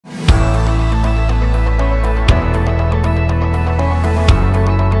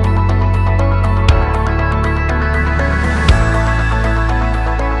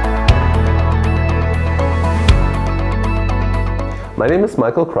My name is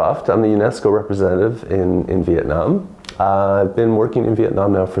Michael Croft. I'm the UNESCO representative in Vietnam. I've been working in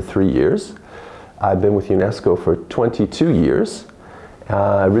Vietnam now for 3 years. I've been with UNESCO for 22 years,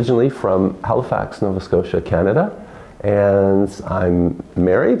 originally from Halifax, Nova Scotia, Canada. And I'm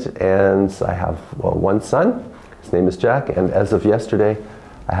married and I have one son. His name is Jack, and as of yesterday,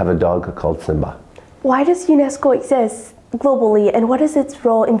 I have a dog called Simba. Why does UNESCO exist globally, and what is its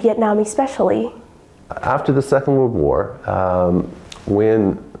role in Vietnam especially? After the Second World War,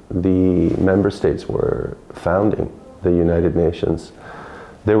 when the member states were founding the United Nations,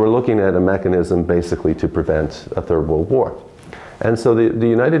 they were looking at a mechanism basically to prevent a Third World War. And so the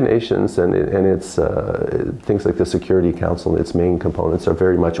United Nations and its things like the Security Council, its main components are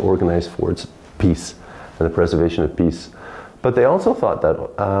very much organized towards peace and the preservation of peace. But they also thought that,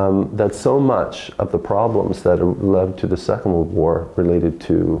 that so much of the problems that led to the Second World War related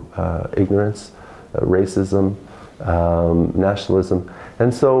to ignorance, racism, nationalism.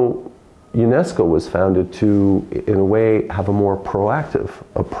 And so UNESCO was founded to, in a way, have a more proactive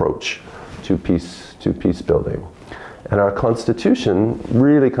approach to peace building. And our Constitution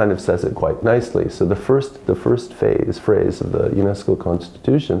really kind of says it quite nicely. So the first phrase of the UNESCO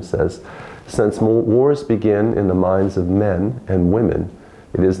Constitution says, "Since wars begin in the minds of men and women,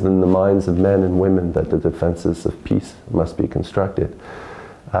 it is in the minds of men and women that the defenses of peace must be constructed."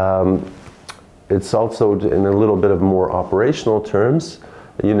 It's also, in a little bit of more operational terms,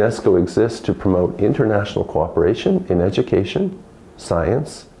 UNESCO exists to promote international cooperation in education,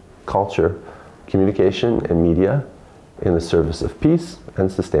 science, culture, communication, and media in the service of peace and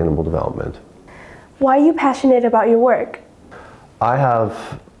sustainable development. Why are you passionate about your work?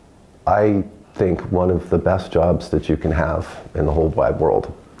 I think, one of the best jobs that you can have in the whole wide world.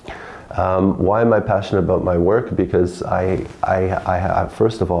 Why am I passionate about my work? Because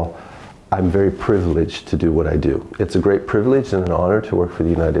first of all, I'm very privileged to do what I do. It's a great privilege and an honor to work for the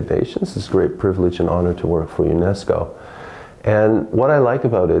United Nations. It's a great privilege and honor to work for UNESCO. And what I like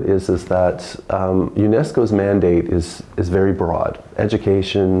about it is that UNESCO's mandate is very broad.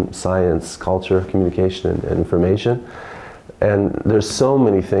 Education, science, culture, communication, and information. And there's so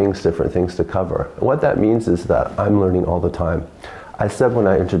many things, different things to cover. What that means is that I'm learning all the time. I said when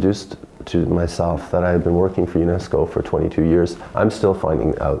I introduced to myself that I had been working for UNESCO for 22 years, I'm still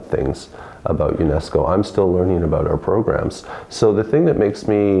finding out things about UNESCO. I'm still learning about our programs. So the thing that makes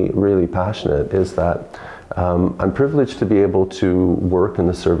me really passionate is that I'm privileged to be able to work in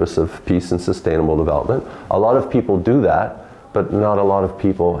the service of peace and sustainable development. A lot of people do that, but not a lot of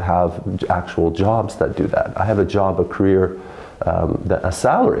people have actual jobs that do that. I have a job, a career, a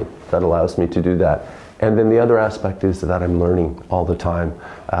salary that allows me to do that. And then the other aspect is that I'm learning all the time.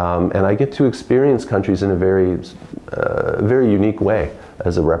 And I get to experience countries in a very unique way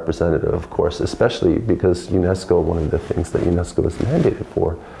as a representative, of course, especially because UNESCO, one of the things that UNESCO is mandated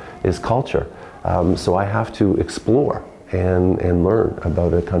for is culture. So I have to explore and learn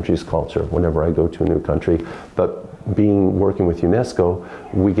about a country's culture whenever I go to a new country. But working with UNESCO,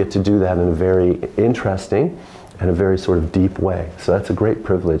 we get to do that in a very interesting and a very sort of deep way. So that's a great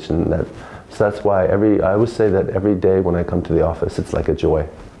privilege, and so that's why I always say that every day when I come to the office, it's like a joy.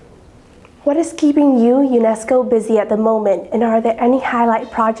 What is keeping you, UNESCO, busy at the moment, and are there any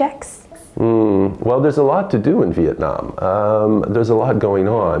highlight projects? Well, there's a lot to do in Vietnam. There's a lot going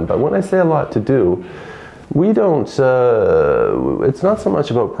on, but when I say a lot to do, we don't, it's not so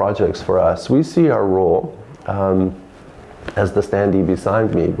much about projects for us. We see our role, as the standee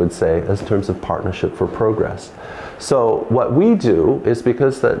beside me would say, as terms of partnership for progress. So what we do is,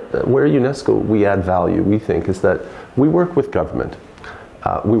 because where UNESCO we add value, we think, is that we work with government.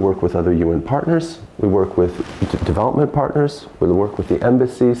 We work with other UN partners, we work with development partners, we work with the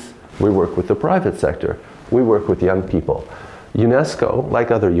embassies, we work with the private sector, we work with young people. UNESCO, like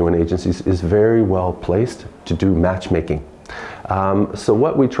other UN agencies, is very well placed to do matchmaking. So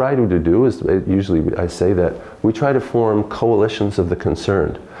what we try to do is, usually I say that we try to form coalitions of the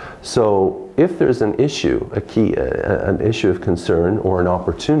concerned. So if there's an issue, an issue of concern or an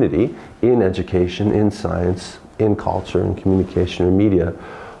opportunity in education, in science, in culture, in communication or media,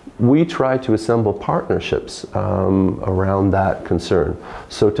 we try to assemble partnerships around that concern.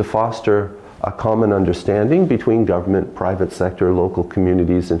 So to foster a common understanding between government, private sector, local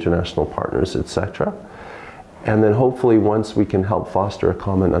communities, international partners, etc. And then hopefully once we can help foster a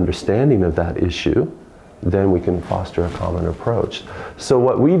common understanding of that issue, then we can foster a common approach. So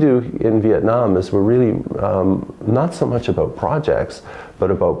what we do in Vietnam is we're really not so much about projects,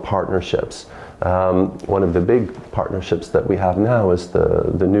 but about partnerships. One of the big partnerships that we have now is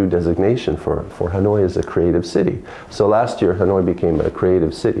the new designation for Hanoi as a creative city. So last year, Hanoi became a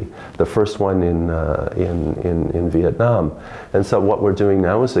creative city, the first one in Vietnam. And so what we're doing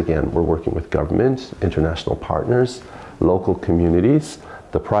now is, again, we're working with government, international partners, local communities,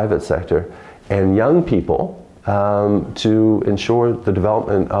 the private sector, and young people to ensure the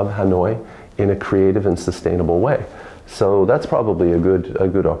development of Hanoi in a creative and sustainable way. So that's probably a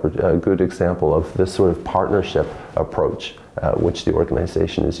good example of this sort of partnership approach which the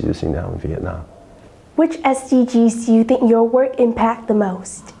organization is using now in Vietnam. Which SDGs do you think your work impact the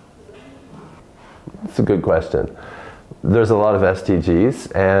most? It's a good question. There's a lot of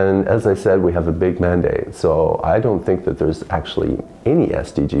SDGs, and as I said, we have a big mandate. So I don't think that there's actually any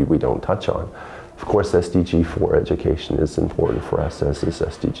SDG we don't touch on. Of course, SDG 4 education is important for us, as is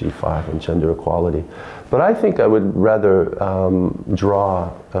SDG 5 and gender equality. But I think I would rather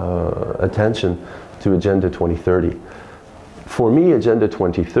draw attention to Agenda 2030. For me, Agenda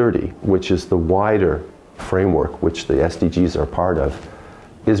 2030, which is the wider framework which the SDGs are part of,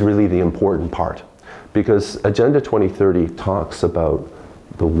 is really the important part. Because Agenda 2030 talks about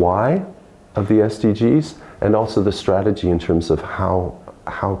the why of the SDGs and also the strategy in terms of how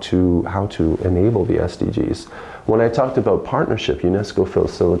to enable the SDGs. When I talked about partnership, UNESCO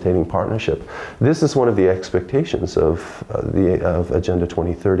facilitating partnership, this is one of the expectations of Agenda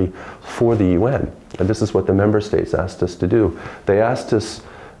 2030 for the UN. And this is what the member states asked us to do. They asked us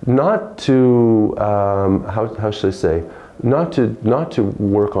not to, how should I say, not to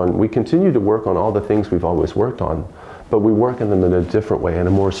work on, we continue to work on all the things we've always worked on, but we work on them in a different way, in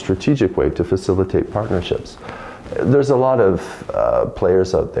a more strategic way to facilitate partnerships. There's a lot of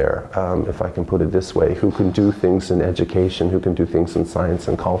players out there, if I can put it this way, who can do things in education, who can do things in science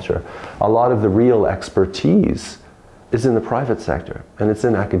and culture. A lot of the real expertise is in the private sector, and it's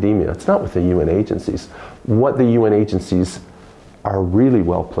in academia. It's not with the UN agencies. What the UN agencies are really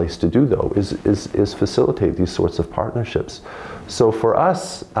well placed to do, though, is facilitate these sorts of partnerships. So for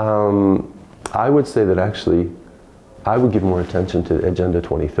us, I would say that actually I would give more attention to Agenda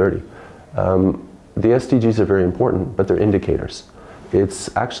 2030. The SDGs are very important, but they're indicators.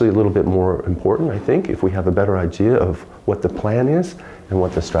 It's actually a little bit more important, I think, if we have a better idea of what the plan is and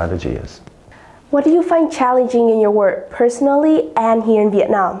what the strategy is. What do you find challenging in your work, personally and here in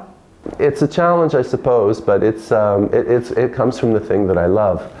Vietnam? It's a challenge, I suppose, but it comes from the thing that I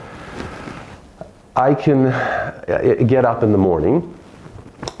love. I can get up in the morning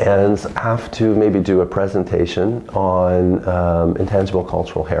and have to maybe do a presentation on intangible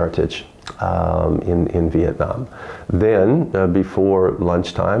cultural heritage in Vietnam. Then, before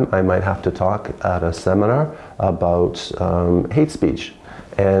lunchtime, I might have to talk at a seminar about hate speech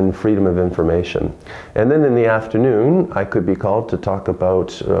and freedom of information. And then in the afternoon, I could be called to talk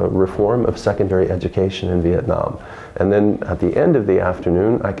about reform of secondary education in Vietnam. And then at the end of the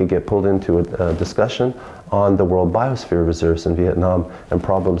afternoon, I could get pulled into a discussion on the World Biosphere Reserves in Vietnam and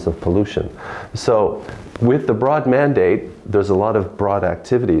problems of pollution. So with the broad mandate, there's a lot of broad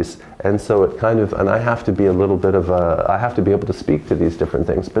activities, and so it kind of, and I have to be a little bit of a, I have to be able to speak to these different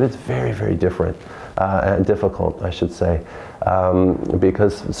things, but it's very, very different and difficult, I should say,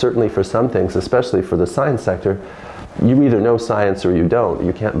 because certainly for some things, especially for the science sector, you either know science or you don't.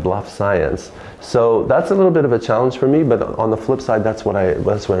 You can't bluff science. So that's a little bit of a challenge for me, but on the flip side, that's what I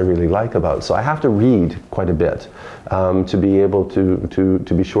really like about it. So I have to read quite a bit to be able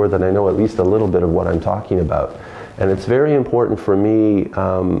to be sure that I know at least a little bit of what I'm talking about. And it's very important for me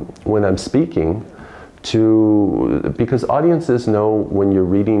when I'm speaking because audiences know when you're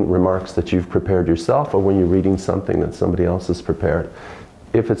reading remarks that you've prepared yourself or when you're reading something that somebody else has prepared.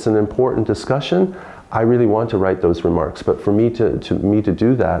 If it's an important discussion, I really want to write those remarks, but for me to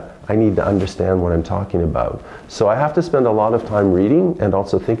do that, I need to understand what I'm talking about. So I have to spend a lot of time reading and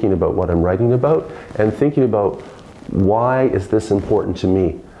also thinking about what I'm writing about and thinking about why is this important to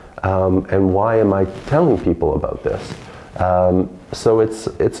me and why am I telling people about this. So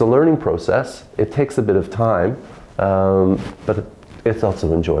it's a learning process. It takes a bit of time, but it's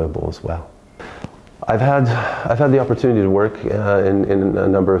also enjoyable as well. I've had the opportunity to work in a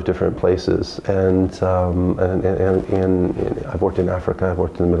number of different places, and I've worked in Africa, I've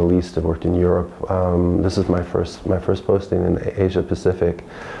worked in the Middle East, I've worked in Europe. This is my first posting in Asia Pacific,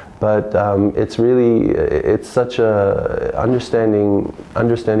 but it's such a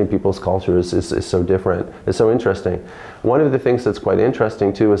understanding people's cultures is so different. It's so interesting. One of the things that's quite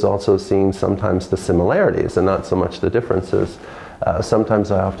interesting too is also seeing sometimes the similarities and not so much the differences.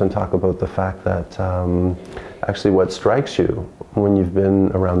 Sometimes I often talk about the fact that actually what strikes you when you've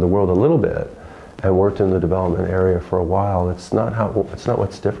been around the world a little bit and worked in the development area for a while, it's not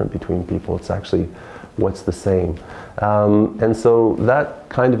what's different between people, it's actually what's the same. And so that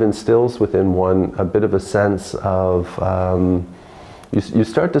kind of instills within one a bit of a sense of, you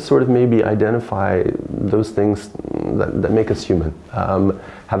start to sort of maybe identify those things that make us human,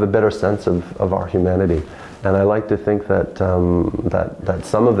 have a better sense of our humanity. And I like to think that, that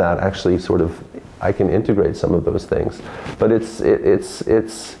some of that actually sort of, I can integrate some of those things. But it's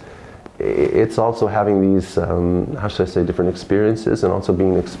also having these, how should I say, different experiences, and also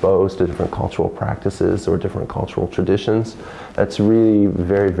being exposed to different cultural practices or different cultural traditions. That's really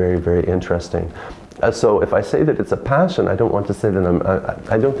very, very, very interesting. So if I say that it's a passion, I don't want to say that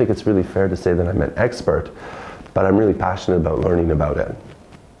I don't think it's really fair to say that I'm an expert, but I'm really passionate about learning about it.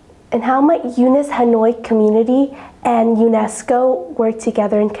 And how might UNIS Hanoi community and UNESCO work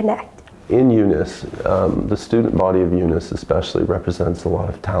together and connect? In UNIS, the student body of UNIS especially represents a lot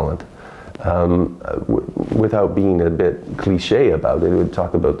of talent. Without being a bit cliche about it, we would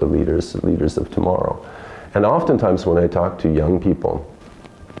talk about the leaders of tomorrow. And oftentimes when I talk to young people,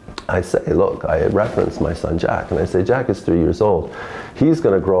 I say, look, I reference my son Jack, and I say, Jack is 3 years old. He's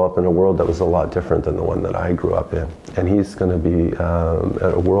going to grow up in a world that was a lot different than the one that I grew up in. And he's going to be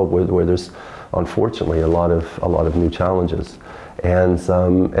a world where there's, unfortunately, a lot of new challenges. And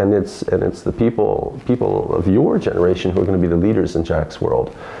it's the people of your generation who are going to be the leaders in Jack's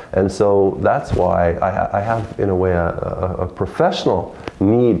world. And so that's why I have, in a way, a professional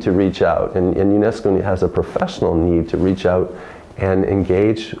need to reach out. And UNESCO has a professional need to reach out and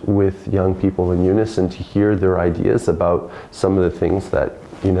engage with young people in unison to hear their ideas about some of the things that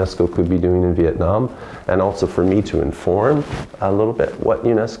UNESCO could be doing in Vietnam, and also for me to inform a little bit what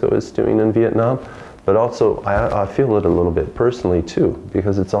UNESCO is doing in Vietnam. But also, I feel it a little bit personally too,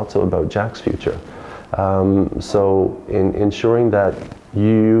 because it's also about Jack's future. So in ensuring that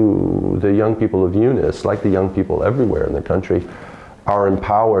the young people of UNIS, like the young people everywhere in the country, are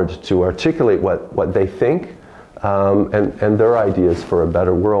empowered to articulate what they think and their ideas for a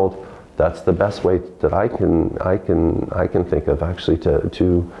better world, that's the best way that I can think of actually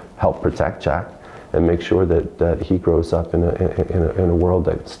to help protect Jack and make sure that he grows up in a world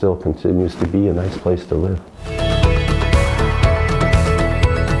that still continues to be a nice place to live.